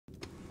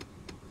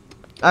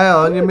Hang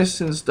on, you're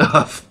missing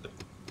stuff.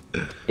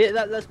 Yeah,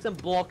 that's because I'm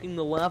blocking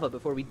the lava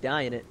before we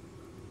die in it.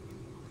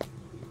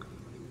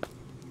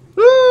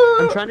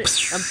 I'm trying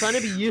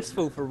to be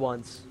useful for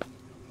once.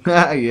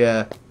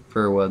 Yeah,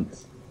 for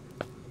once.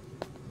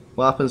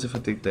 What happens if I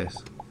dig this?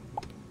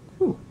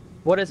 Ooh,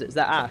 What is it? Is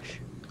that ash?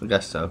 I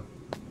guess so.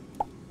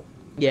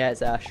 Yeah,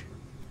 it's ash.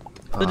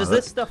 So does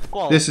this stuff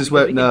fall? This is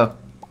where no.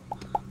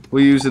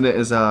 We're using it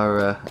as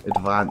our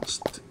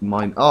advanced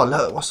mine. Oh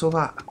look, what's all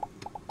that?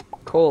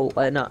 Coal,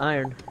 not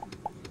iron.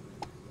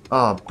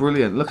 Oh,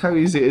 brilliant! Look how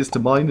easy it is to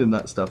mine in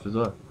that stuff as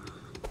well.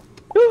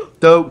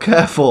 Don't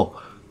careful,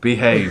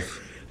 behave.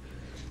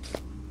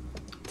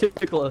 Too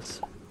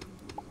close.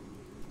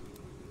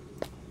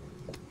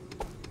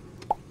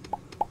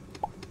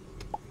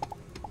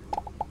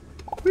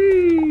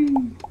 Whee!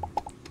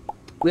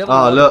 We have a Oh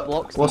lot of look,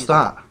 blocks to what's use.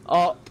 that?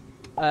 Oh,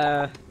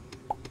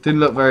 Didn't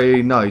look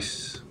very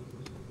nice.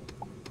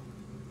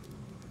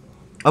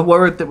 I'm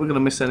worried that we're gonna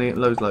miss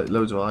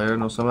loads of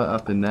iron or something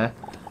up in there.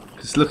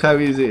 Cause look how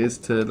easy it is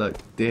to like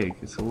dig.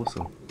 It's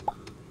awesome.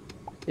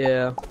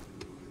 yeah.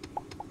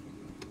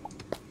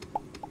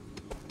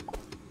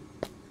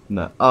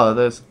 No. Oh,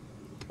 there's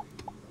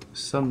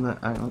some that.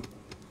 Hang on.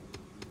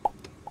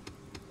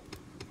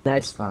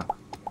 Nice. What's that?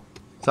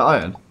 Is that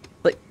iron?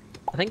 Like,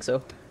 I think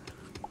so.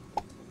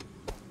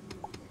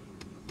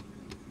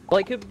 Well,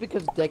 it could be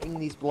because digging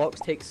these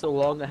blocks takes so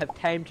long. I have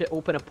time to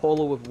open a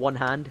polo with one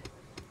hand.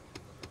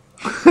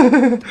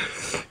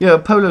 Yeah,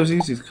 polo's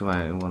easy to come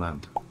out in one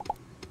hand.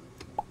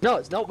 No,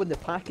 it's not when the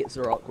packets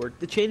are awkward.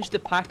 They changed the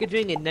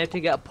packaging, and now to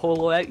get a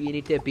polo out, you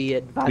need to be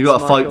advanced. You got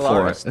to fight martial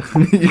for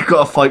artist. it. You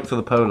got to fight for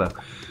the polo.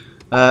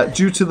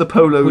 Due to the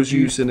polos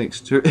using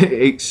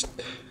that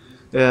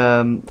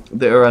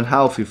are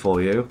unhealthy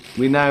for you,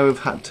 we now have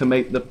had to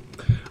make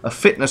a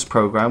fitness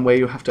program where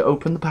you have to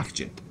open the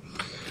packaging.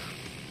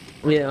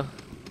 Yeah.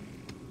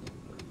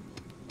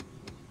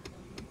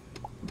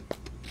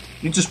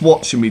 You're just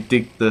watching me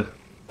dig the.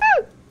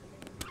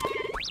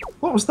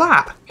 What was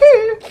that?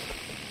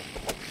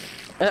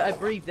 I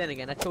breathed in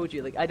again. I told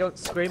you, like, I don't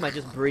scream. I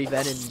just breathe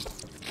in, and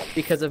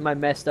because of my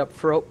messed up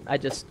throat, I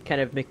just kind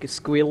of make a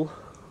squeal.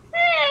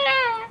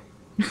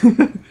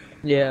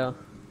 Yeah.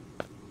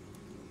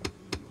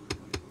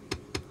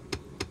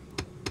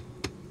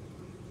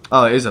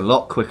 Oh, it is a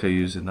lot quicker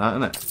using that,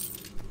 isn't it?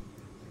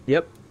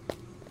 Yep.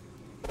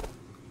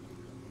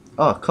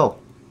 Oh,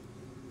 cool.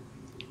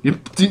 You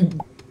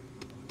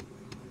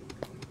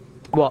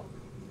What?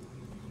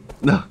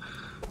 no,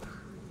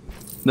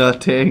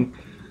 nothing.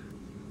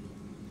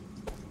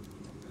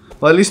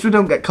 Well, at least we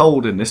don't get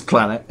cold in this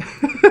planet.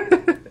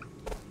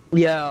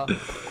 Yeah.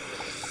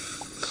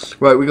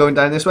 Right, we're going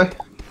down this way.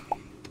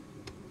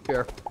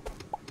 Sure.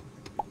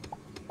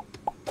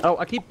 Oh,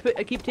 I keep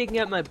taking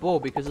out my bow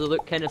because they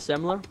look kind of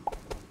similar.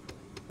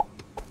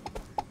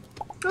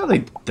 No, they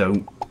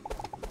don't.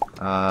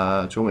 Do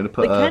you want me to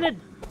put? They kind of.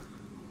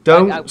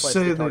 Don't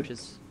say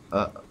that.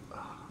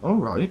 All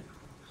right.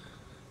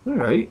 All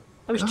right.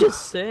 I was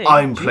just saying.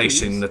 I'm geez.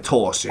 placing the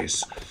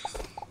torches.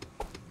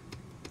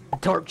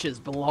 Torches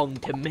belong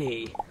to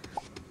me.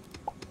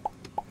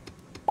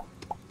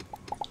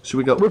 Should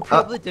we go? We're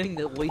probably doing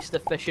the least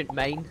efficient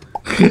mine.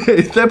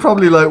 They're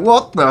probably like,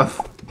 what the?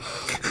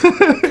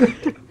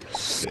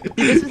 See,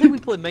 this is how we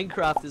play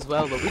Minecraft as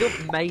well, though. We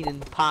don't mine in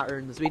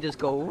patterns. We just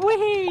go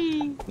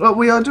whee. Well,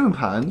 we are doing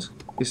patterns.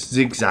 It's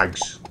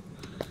zigzags.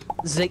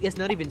 It's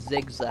not even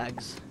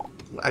zigzags.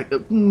 A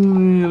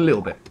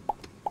little bit.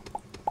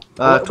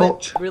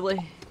 Torch. Bit,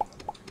 really?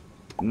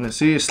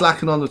 See, you're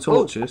slacking on the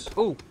torches.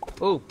 Oh.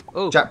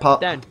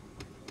 Jackpot. Down.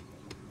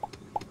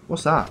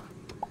 What's that?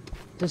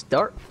 Just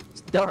dirt.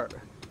 It's dirt.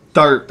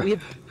 Dirt.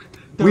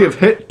 We have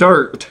hit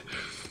dirt.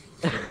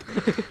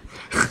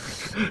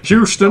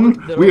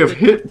 Houston, we have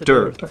hit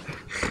dirt.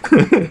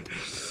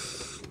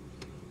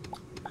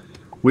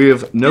 We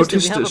have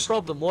noticed. Houston, we have a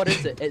problem. What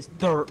is it? It's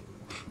dirt.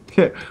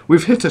 Yeah,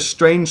 we've hit a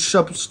strange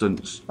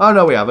substance. Oh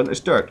no, we haven't. It's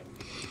dirt.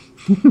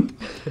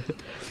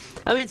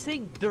 I mean,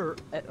 saying dirt.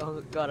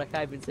 Oh god, I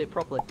can't even say it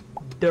properly.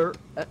 Dirt.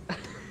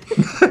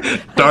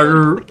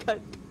 Dirt.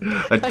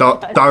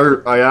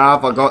 Dirt.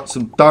 I got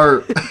some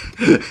dirt.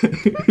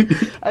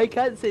 I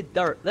can't say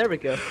dirt. There we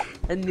go.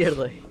 And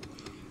nearly.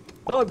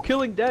 Oh, I'm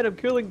cooling down.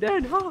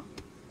 Huh?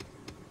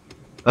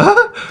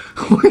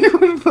 What are you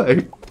on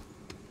about?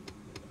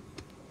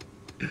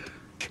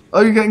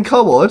 Oh, you're getting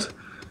cold?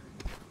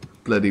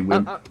 Bloody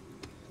wimp.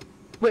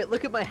 Wait,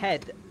 look at my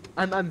head.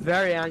 I'm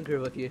very angry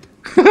with you.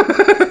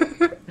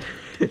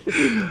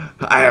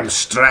 I am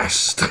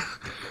stressed.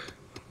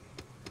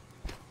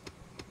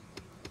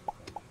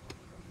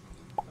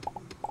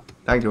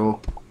 Thank you.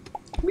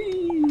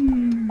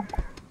 Whee.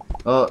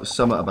 Oh,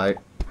 something about.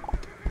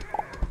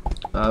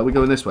 We're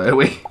going this way, are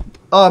we?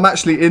 Oh, I'm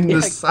actually in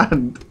the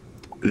sand.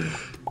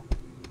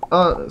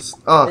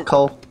 Oh,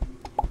 coal.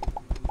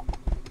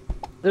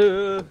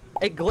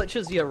 It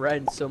glitches you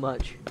around so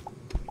much.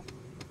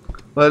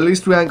 Well, at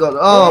least we ain't got.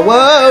 Oh,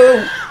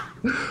 whoa!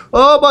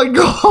 Oh my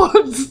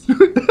god!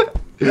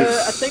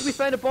 I think we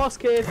found a boss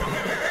cave.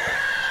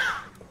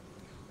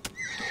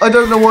 I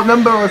don't know what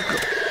number I've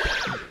got.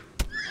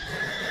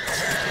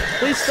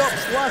 Please stop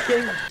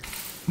slacking.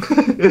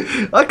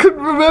 I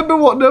couldn't remember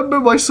what number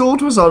my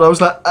sword was on. I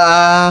was like,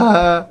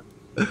 I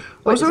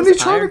was only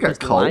trying to get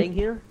coal. Lying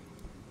here?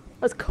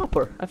 That's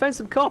copper. I found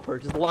some copper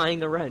just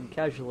lying around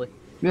casually.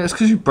 Yeah, it's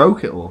because you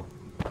broke it all.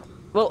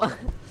 Well,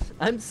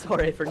 I'm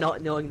sorry for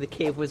not knowing the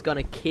cave was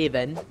gonna cave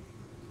in.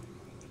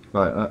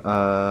 Right,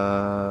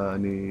 I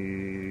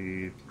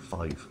need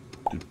 5.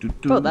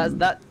 Well,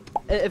 that.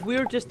 If we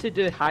were just to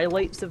do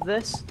highlights of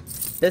this,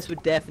 this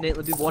would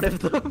definitely be one of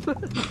them.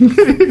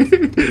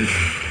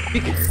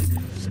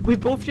 Because we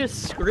both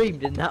just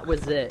screamed and that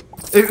was it.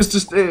 It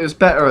was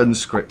better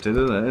unscripted,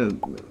 isn't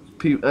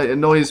it? It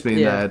annoys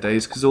me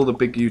nowadays because all the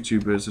big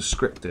YouTubers are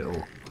scripted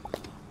all.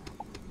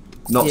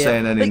 Not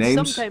saying any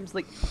names. Sometimes,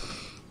 like,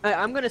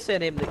 I'm gonna say a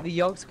name, like the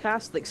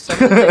Yogscast, like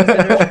some of the things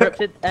that are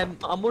scripted.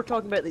 I'm more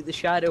talking about like the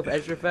Shadow of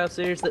Israel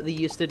series that they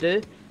used to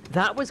do.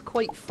 That was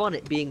quite fun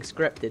at being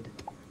scripted.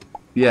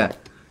 Yeah.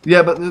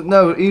 Yeah, but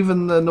no,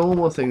 even the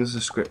normal things are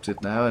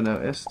scripted now, I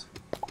noticed.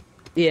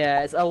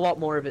 Yeah, it's a lot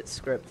more of it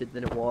scripted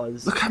than it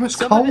was. Look how much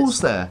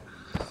coal's there.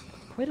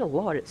 Quite a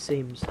lot, it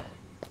seems.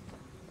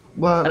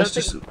 Well, let's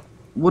just...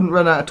 Wouldn't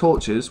run out of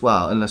torches.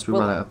 Well, unless we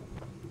run out of...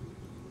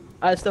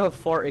 I still have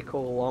 40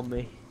 coal on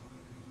me.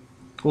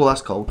 Oh,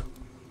 that's cold.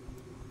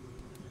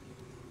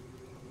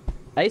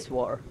 Ice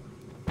water.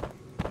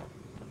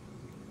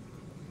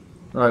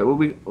 Alright, well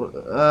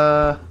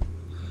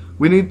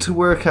we need to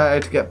work out how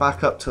to get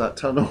back up to that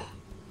tunnel.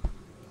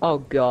 Oh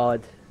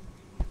god.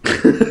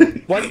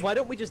 Why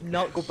don't we just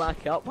not go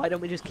back up? Why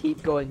don't we just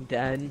keep going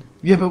down?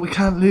 Yeah, but we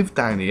can't live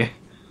down here.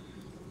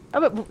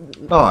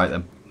 Alright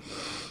then.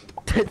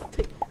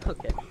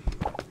 Okay.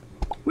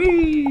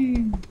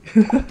 Whee!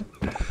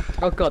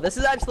 Oh god, this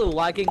is actually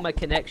lagging my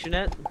connection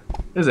out.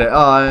 Is it?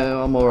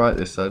 Oh, I'm alright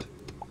this side.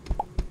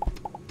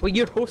 Well,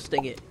 you're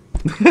hosting it.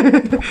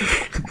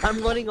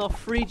 I'm running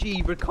off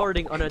 3G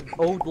recording on an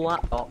old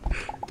laptop.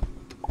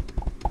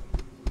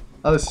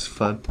 Oh, this is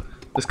fun.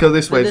 Let's go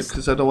this way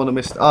because I don't want to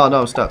miss... Oh,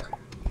 no, I'm stuck.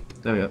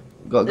 There we go.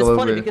 Got to go over here. It's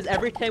funny because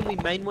every time we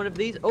mine one of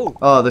these...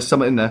 Oh, there's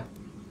something in there.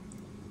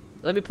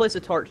 Let me place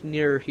a torch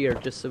near here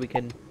just so we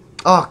can...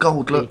 Oh,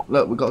 gold.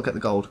 Look, we've got to get the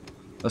gold.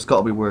 That's got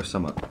to be worth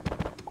something.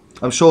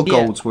 I'm sure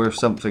gold's worth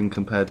something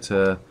compared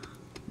to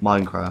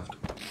Minecraft.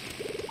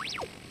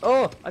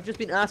 Oh, I've just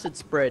been acid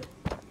sprayed.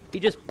 He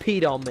just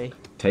peed on me.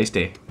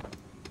 Tasty.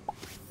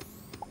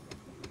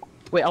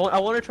 Wait, I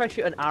want to try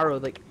shoot an arrow,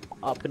 like,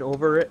 up and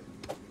over it.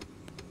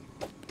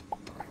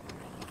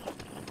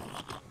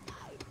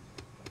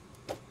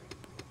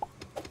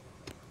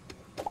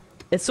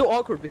 It's so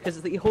awkward because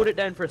it's like you hold it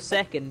down for a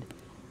second,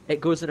 it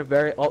goes in a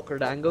very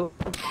awkward angle.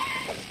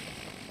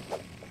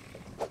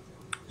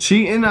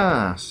 Cheating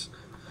ass.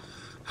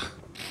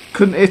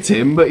 Couldn't hit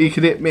him, but he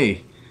could hit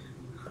me.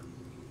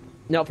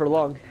 Not for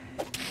long.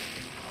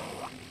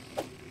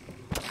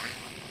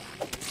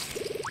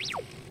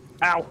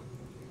 Ow!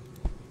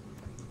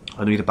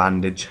 I need a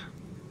bandage.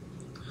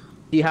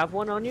 Do you have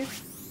one on you?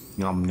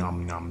 Yum,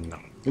 yum, yum,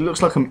 yum. It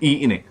looks like I'm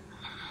eating it.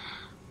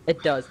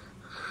 It does.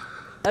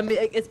 I mean,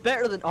 it's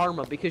better than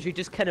armor because you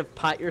just kind of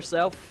pat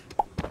yourself.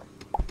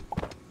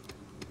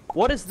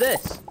 What is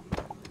this?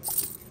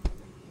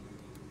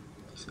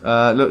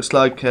 Looks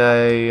like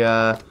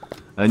a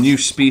new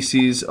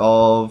species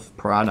of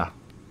piranha.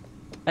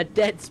 A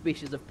dead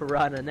species of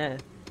piranha now.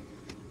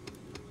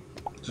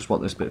 Just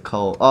want this bit of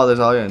coal. Oh, there's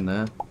iron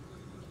there.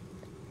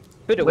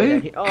 Food away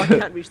down here. Oh, I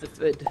can't reach the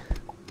food.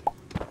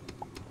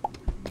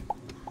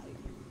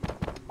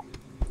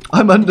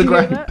 I'm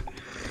underground. Did you hear that?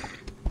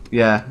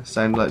 Yeah,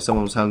 sounded like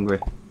someone was hungry.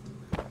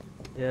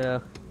 Yeah.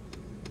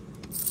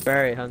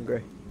 Very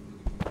hungry.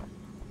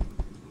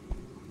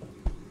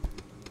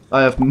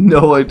 I have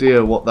no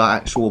idea what the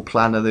actual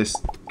plan of this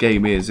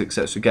game is,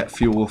 except to get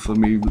fuel for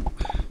me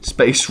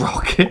space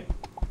rocket.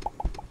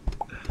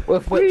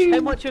 With which,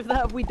 how much of that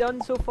have we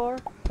done so far?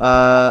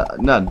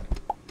 None.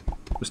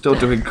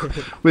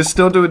 We're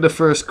still doing the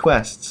first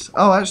quests.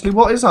 Oh, actually,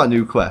 what is our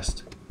new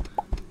quest?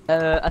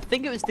 I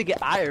think it was to get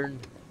iron.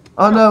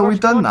 Oh no, we've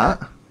done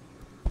that.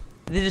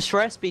 The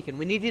distress beacon.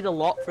 We needed a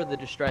lot for the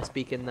distress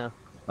beacon now.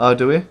 Oh,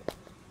 do we?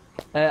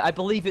 I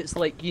believe it's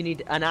like you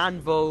need an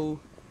anvil,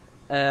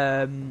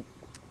 an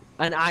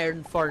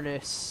iron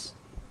furnace.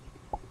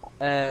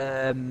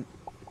 You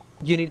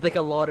need like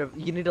a lot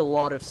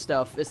of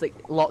stuff. It's like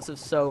lots of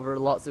silver,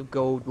 lots of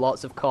gold,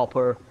 lots of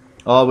copper.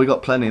 Oh, we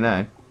got plenty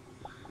now.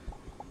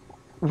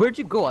 Where'd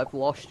you go? I've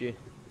lost you.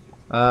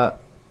 Oh,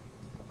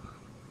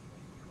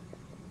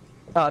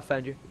 I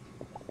found you.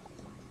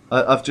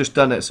 I've just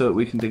done it so that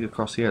we can dig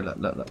across here.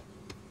 Look.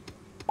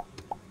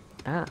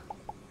 Ah.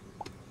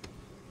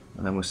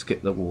 And then we'll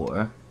skip the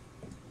water.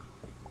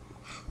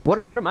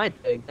 What am I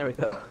doing? There we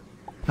go.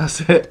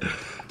 That's it.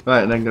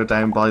 Right, and then go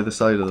down by the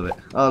side of it.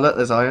 Oh, look,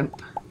 there's iron.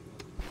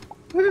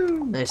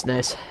 Woo. Nice,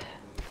 nice.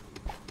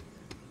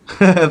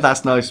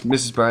 That's nice.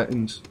 Mrs.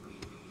 Brown's.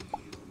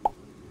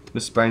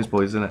 Mrs. Brown's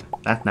boys, isn't it?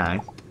 That's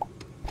nice.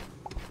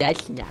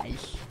 That's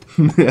nice.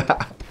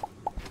 Yeah.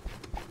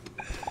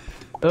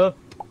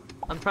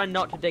 I'm trying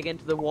not to dig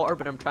into the water,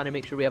 but I'm trying to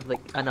make sure we have like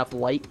enough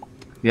light.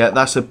 Yeah,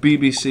 that's a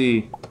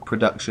BBC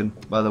production,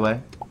 by the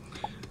way.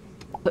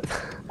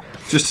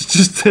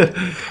 just to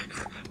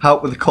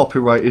help with the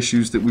copyright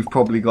issues that we've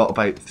probably got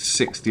about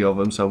 60 of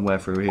them somewhere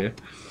through here.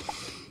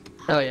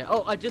 Oh yeah.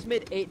 Oh, I just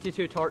made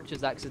 82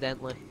 torches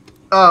accidentally.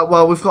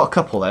 Well, we've got a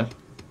couple then.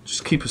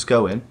 Just keep us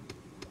going.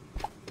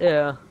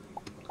 Yeah.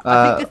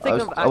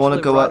 I want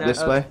to go up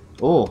this way.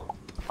 Oh.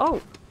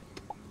 Oh.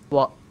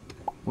 What?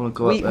 Want to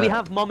go up there. We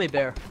have Mummy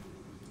Bear.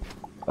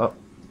 Oh,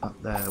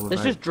 up there.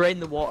 Let's just drain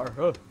the water.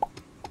 Oh.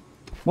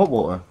 What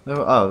water? There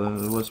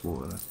was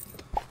water there.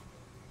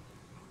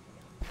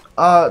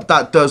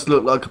 That does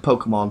look like a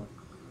Pokemon.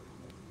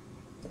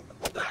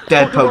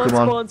 Dead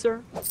Pokemon.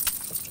 Sponsor.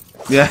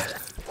 Yeah.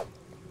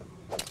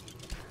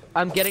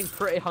 I'm getting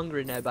pretty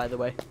hungry now, by the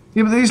way.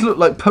 Yeah, but these look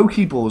like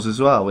Pokeballs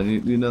as well. When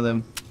you know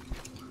them.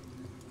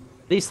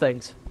 These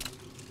things.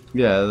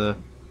 Yeah.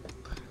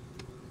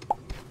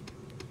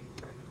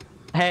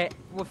 Hey,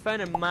 we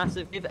found a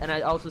massive cave, and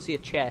I also see a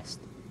chest.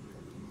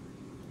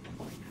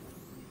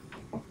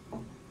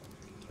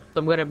 So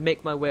I'm gonna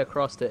make my way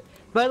across it.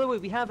 By the way,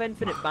 we have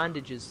infinite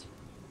bandages.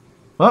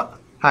 What?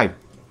 How?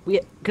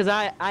 Because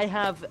I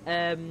have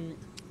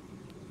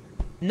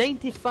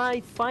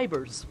 95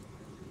 fibers.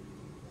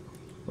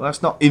 Well,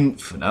 that's not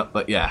infinite,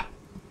 but yeah.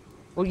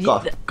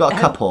 Well, Got a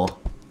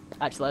couple.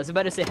 Actually, I was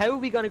about to say, how are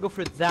we gonna go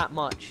for that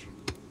much?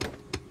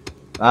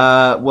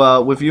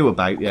 Well, with you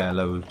about, yeah,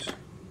 loads.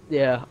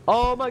 Yeah.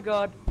 Oh my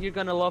god, you're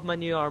gonna love my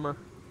new armor.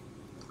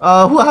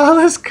 Oh, wow,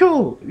 that's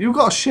cool. You've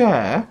got a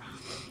share.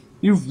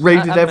 You've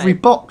raided every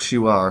might. box,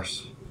 you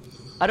arse.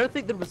 I don't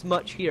think there was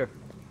much here.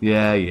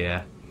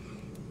 Yeah.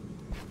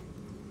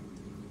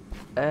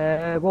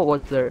 What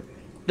was there?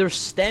 There's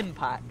stem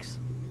packs.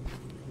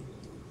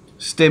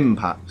 Stim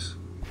packs.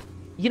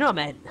 You know what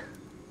I meant.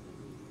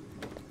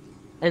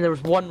 And there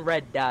was one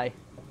red dye.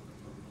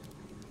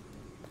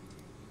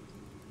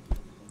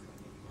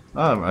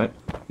 All right.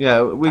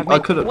 Yeah, I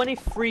could have.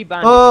 23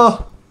 bandages.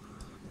 Oh.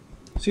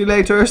 See you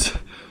later.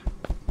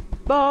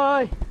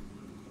 Bye.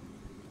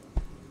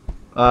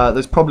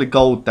 There's probably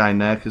gold down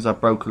there because I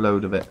broke a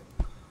load of it.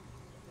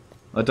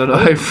 I don't know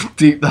how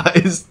deep that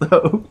is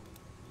though.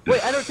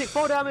 Wait, I don't take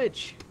fall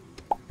damage.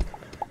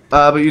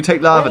 But you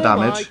take lava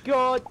damage.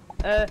 Oh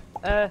my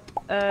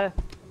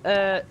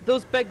god.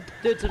 Those big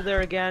dudes are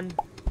there again.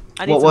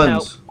 I need What some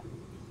ones?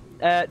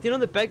 help. Do you know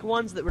the big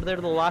ones that were there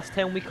the last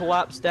time we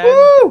collapsed down?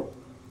 Woo!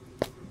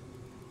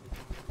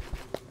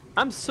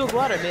 I'm so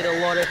glad I made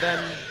a lot of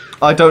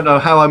I don't know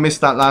how I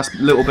missed that last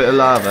little bit of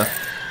lava.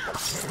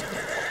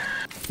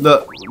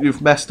 Look,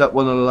 you've messed up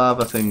one of the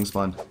lava things,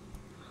 man.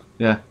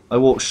 Yeah, I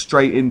walked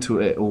straight into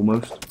it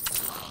almost.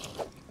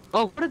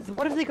 Oh,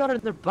 what have they got on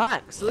their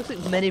backs? It looks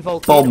like mini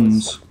volcanoes.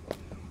 Bombs.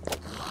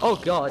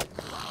 Oh god.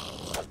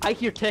 I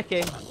hear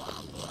ticking.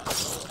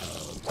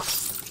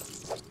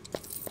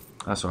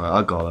 That's alright,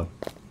 I got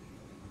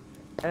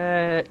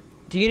them.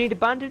 Do you need a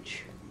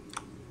bandage?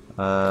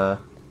 No,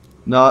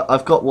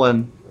 I've got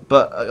one,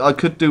 but I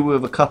could do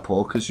with a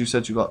couple because you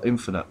said you got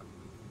infinite,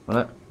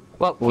 right?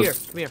 Well, here,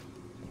 come here.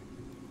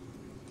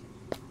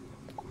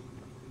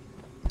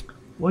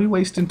 Why are you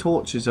wasting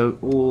torches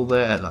all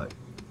there, like?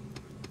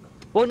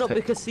 Well, no,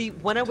 because see,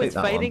 when I was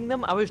that fighting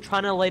them, I was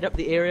trying to light up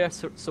the area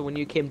so when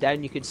you came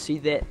down, you could see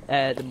the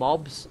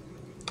mobs.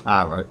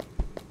 Ah, right.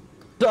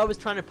 So I was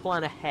trying to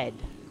plan ahead.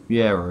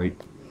 Yeah, right.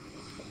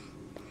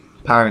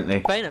 Apparently.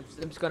 Fine, I'm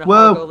just gonna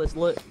hog all this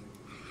loot.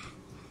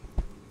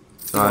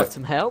 You Right. want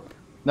some help?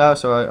 No,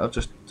 it's alright. I've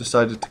just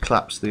decided to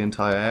collapse the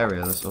entire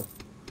area, that's all.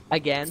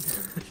 Again.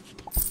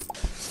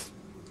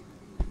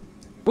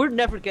 We're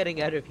never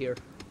getting out of here.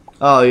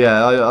 Oh,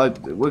 yeah,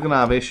 we're gonna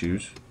have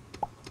issues.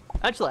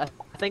 Actually,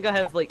 I think I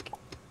have like...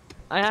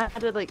 I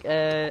had like,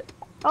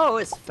 oh,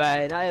 it's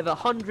fine. I have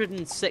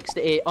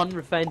 168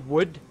 unrefined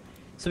wood.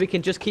 So we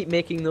can just keep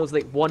making those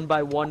like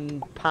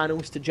 1x1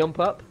 panels to jump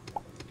up.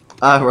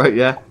 Ah, right,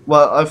 yeah.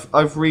 Well,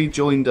 I've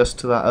rejoined us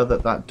to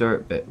that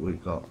dirt bit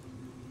we've got.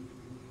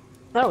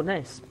 Oh,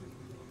 nice.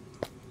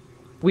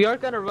 We are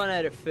gonna run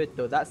out of food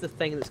though. That's the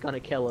thing that's gonna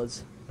kill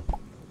us.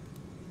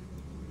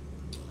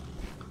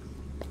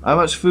 How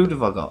much food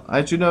have I got?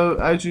 How do you know?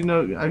 How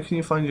can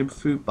you find your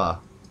food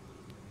bar?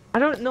 I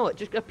don't know. It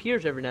just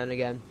appears every now and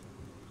again.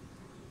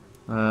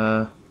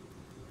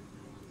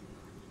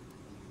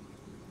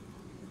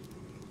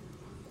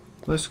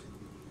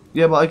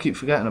 Yeah, but I keep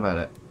forgetting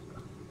about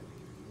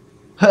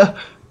it.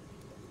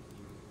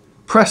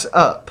 Press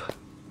up,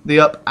 the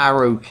up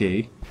arrow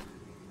key,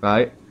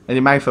 right, and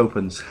your mouth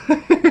opens.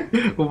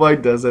 Well,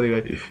 mine does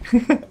anyway.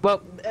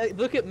 Well,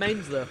 look at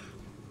mine's though.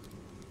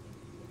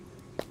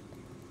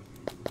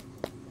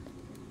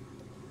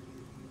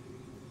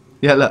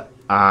 Yeah, look.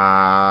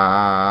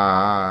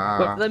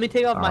 But let me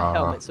take off my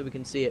helmet so we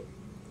can see it.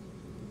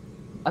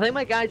 I think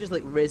my guy just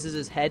like raises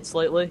his head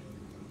slightly.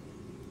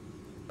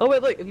 Oh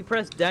wait, look! If you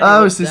press down.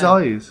 Oh, it's his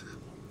eyes.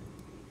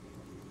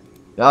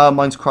 Ah,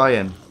 mine's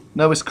crying.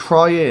 No, it's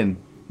crying.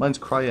 Mine's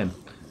crying.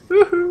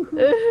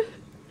 Huh?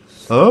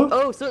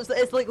 Oh, so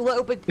it's like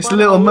little big. It's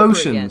little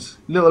emotions.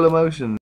 Little emotions.